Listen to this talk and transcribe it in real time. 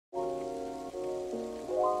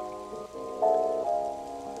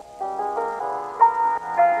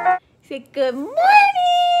Say good morning.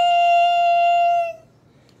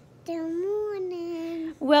 Good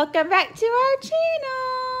morning. Welcome back to our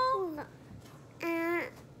channel.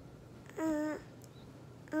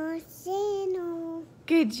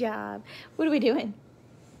 Good job. What are we doing?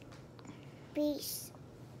 Peace.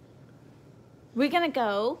 We're gonna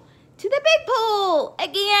go to the big pool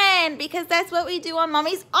again because that's what we do on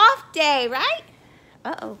Mommy's off day, right?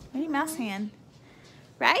 Uh-oh, Minnie Mouse hand.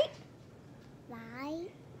 Right? Right.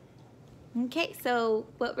 Okay, so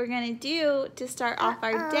what we're gonna do to start off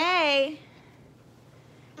our day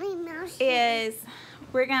is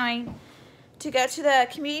we're going to go to the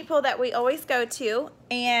community pool that we always go to,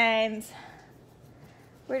 and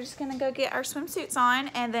we're just gonna go get our swimsuits on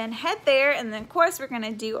and then head there, and then of course we're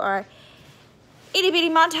gonna do our itty bitty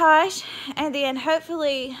montage, and then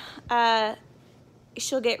hopefully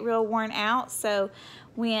she'll get real worn out, so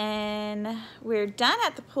when we're done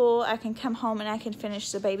at the pool I can come home and I can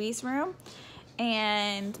finish the baby's room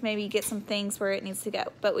and maybe get some things where it needs to go.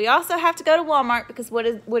 But we also have to go to Walmart because what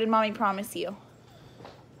did Mommy promise you?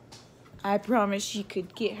 I promised she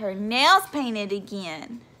could get her nails painted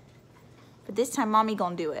again, but this time Mommy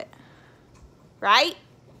gonna do it, right?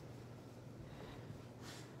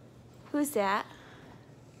 Who's that?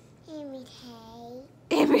 Enrique.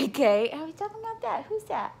 Are we talking about that? Who's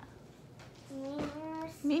that?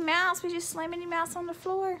 Minnie Mouse. We just slammed Minnie Mouse on the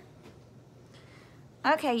floor.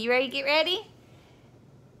 Okay, you ready to get ready?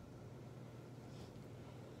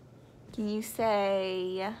 Can you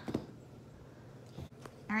say...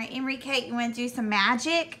 All right, Enrique, you want to do some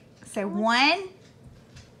magic? Say 1,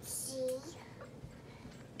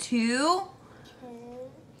 2,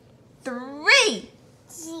 3.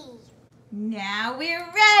 Now we're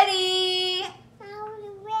ready.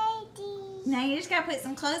 Now you just gotta put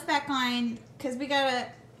some clothes back on because we gotta,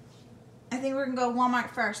 I think we're gonna go to Walmart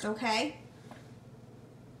first, okay?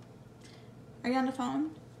 Are you on the phone?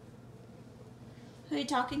 Who are you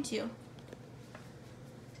talking to?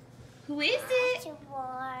 Who is it?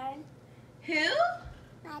 Who?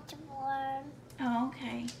 Oh,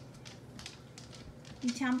 okay. You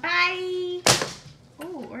tell him bye.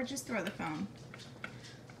 Oh, or just throw the phone.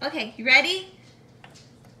 Okay, you ready?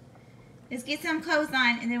 Let's get some clothes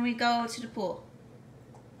on and then we go to the pool.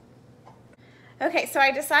 Okay, so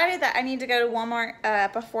I decided that I need to go to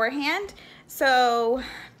Walmart beforehand. So,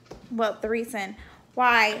 well, the reason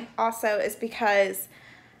why also is because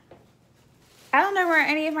I don't know where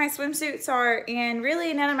any of my swimsuits are, and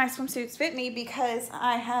really none of my swimsuits fit me because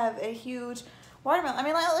I have a huge watermelon. I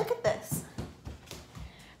mean, look at this.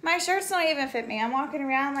 My shirts don't even fit me. I'm walking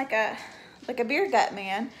around like a beer gut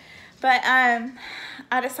man. But I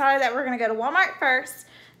decided that we're gonna go to Walmart first,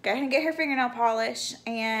 go ahead and get her fingernail polish,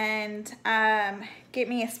 and get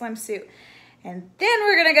me a swimsuit. And then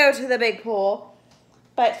we're gonna go to the big pool.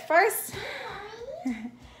 But first,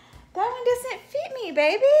 that one doesn't fit me,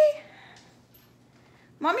 baby.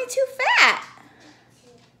 Mommy too fat.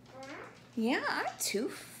 Yeah, I'm too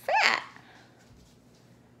fat.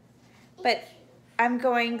 But I'm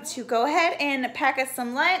going to go ahead and pack us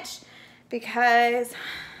some lunch because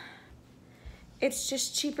it's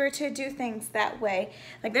just cheaper to do things that way.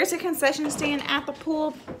 Like, there's a concession stand at the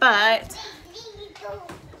pool, but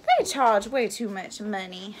they charge way too much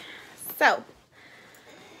money. So,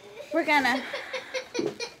 we're gonna...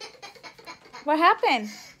 What happened?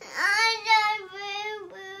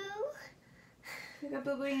 You got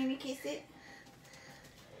boo-boo and you kiss it?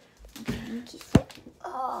 Okay, let me kiss it.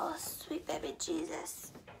 Oh, sweet baby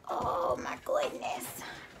Jesus. Oh, my goodness.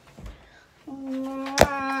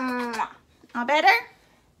 All better?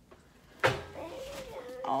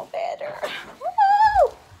 All better.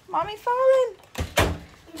 Woo! Mommy falling.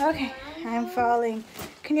 Okay, I'm falling.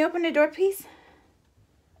 Can you open the door, please?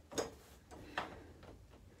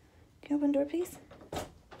 Can you open the door, please?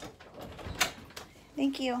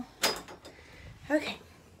 Thank you. Okay.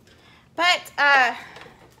 But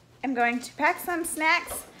I'm going to pack some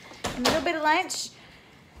snacks and a little bit of lunch.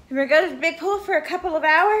 And we're going to go to the big pool for a couple of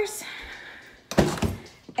hours.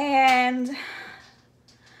 And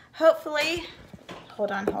hopefully,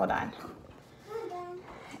 hold on.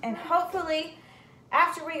 And hopefully,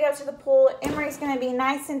 after we go to the pool, Emery's gonna be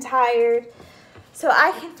nice and tired so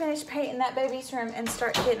I can finish painting that baby's room and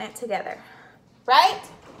start getting it together. Right?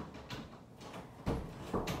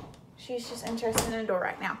 She's just interested in the door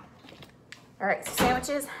right now. All right, so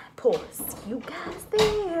sandwiches, pool. See you guys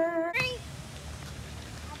there.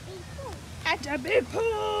 At the big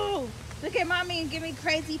pool. Look at Mommy and give me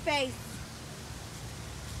crazy face.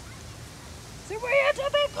 So we're at the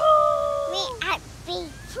big pool. We at big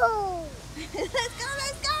pool. Let's go.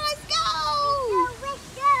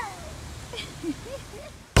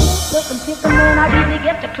 Let's go. can pick 'em when I really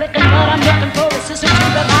get to clicking, but I'm looking for a sister to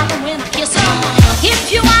revive 'em when I kiss 'em.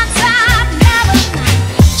 If you want some love,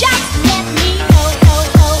 just let me know.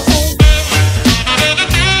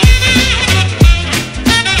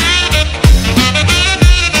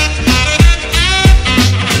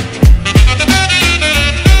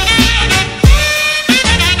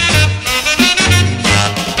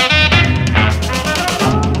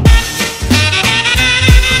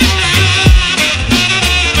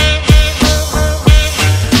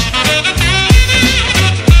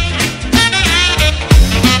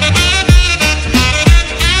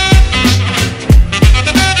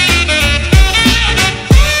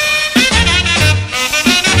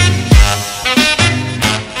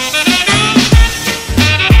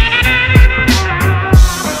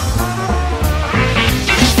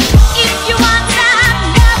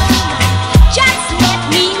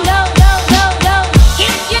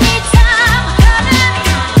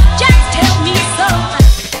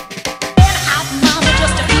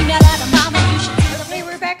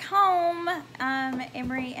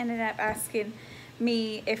 Asking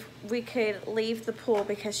me if we could leave the pool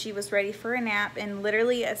because she was ready for a nap, and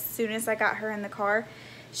literally as soon as I got her in the car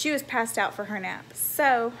she was passed out for her nap.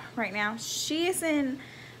 So right now she is in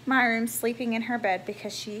my room sleeping in her bed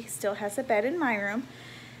because she still has a bed in my room.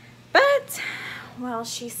 But while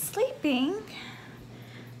she's sleeping,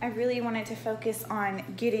 I really wanted to focus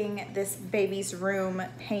on getting this baby's room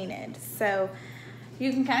painted. So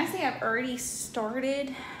you can kind of see I've already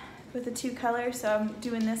started with the two colors. So I'm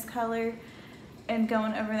doing this color and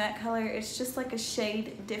going over that color. It's just like a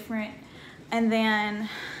shade different. And then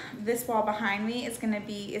this wall behind me is gonna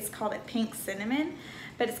be, it's called a pink cinnamon,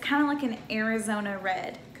 but it's kind of like an Arizona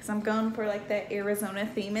red because I'm going for like that Arizona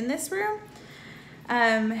theme in this room.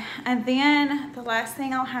 And then the last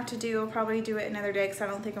thing I'll have to do, I'll probably do it another day because I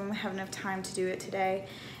don't think I'm gonna have enough time to do it today,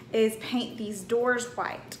 is paint these doors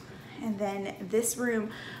white. And then this room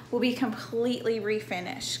will be completely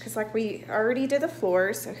refinished because like we already did the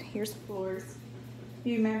floors. So here's the floors.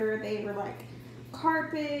 You remember they were like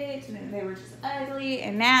carpet and they were just ugly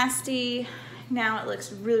and nasty. Now it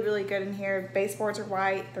looks really, really good in here. Baseboards are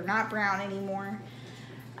white. They're not brown anymore.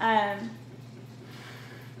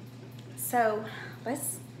 So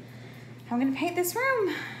I'm gonna paint this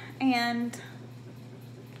room and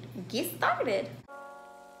get started.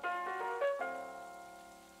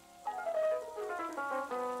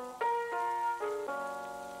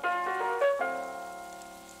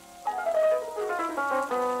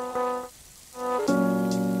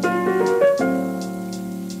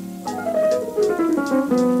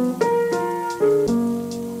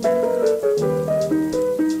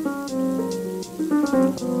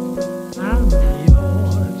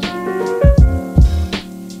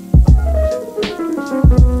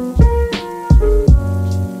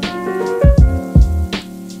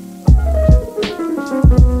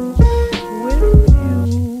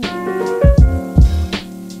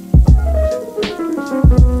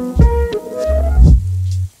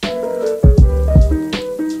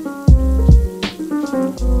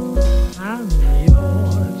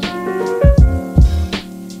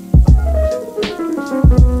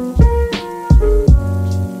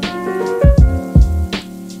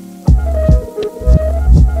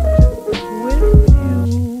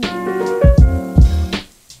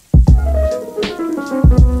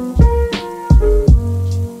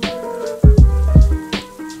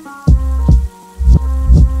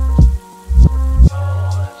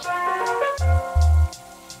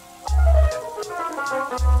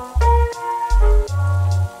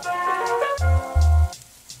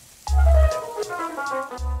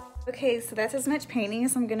 Okay, so that's as much painting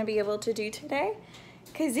as I'm gonna be able to do today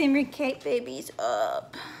because Enrique baby's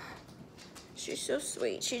up. She's so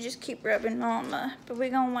sweet. She just keep rubbing mama. But we're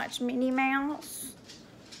gonna watch Minnie Mouse.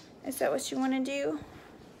 Is that what you wanna do?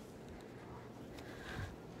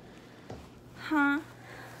 Huh?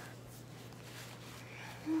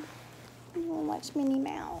 You wanna watch Minnie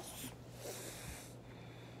Mouse?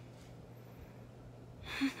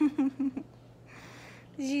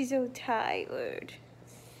 She's so tired.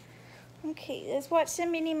 Okay, let's watch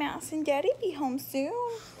some Minnie Mouse and Daddy be home soon.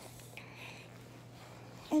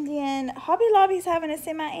 And then Hobby Lobby's having a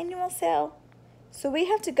semi-annual sale. So we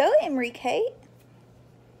have to go, Enrique.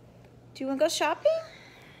 Do you want to go shopping?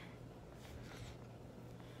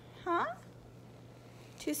 Huh?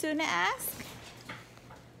 Too soon to ask?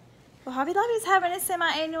 Well, Hobby Lobby's having a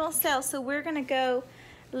semi-annual sale, so we're going to go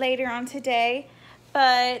later on today.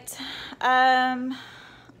 But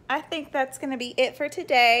I think that's going to be it for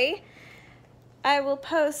today. I will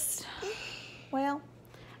post, well,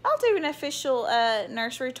 I'll do an official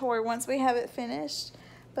nursery tour once we have it finished.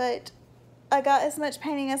 But I got as much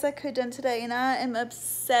painting as I could done today, and I am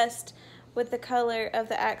obsessed with the color of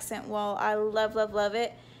the accent wall. I love, love, love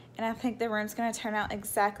it, and I think the room's going to turn out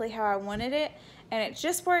exactly how I wanted it. And it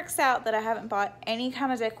just works out that I haven't bought any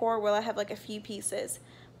kind of decor. Well, I have like a few pieces,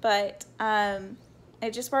 but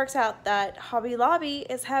it just works out that Hobby Lobby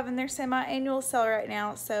is having their semi-annual sale right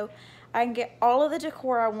now, so I can get all of the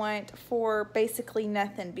decor I want for basically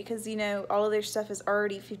nothing, because you know all of their stuff is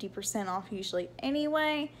already 50% off usually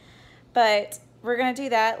anyway. But we're gonna do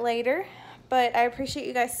that later. But I appreciate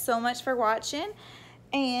you guys so much for watching,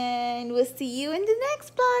 and we'll see you in the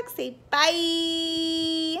next vlog. Say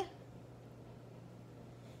bye.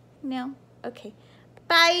 No? Okay.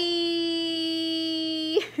 Bye.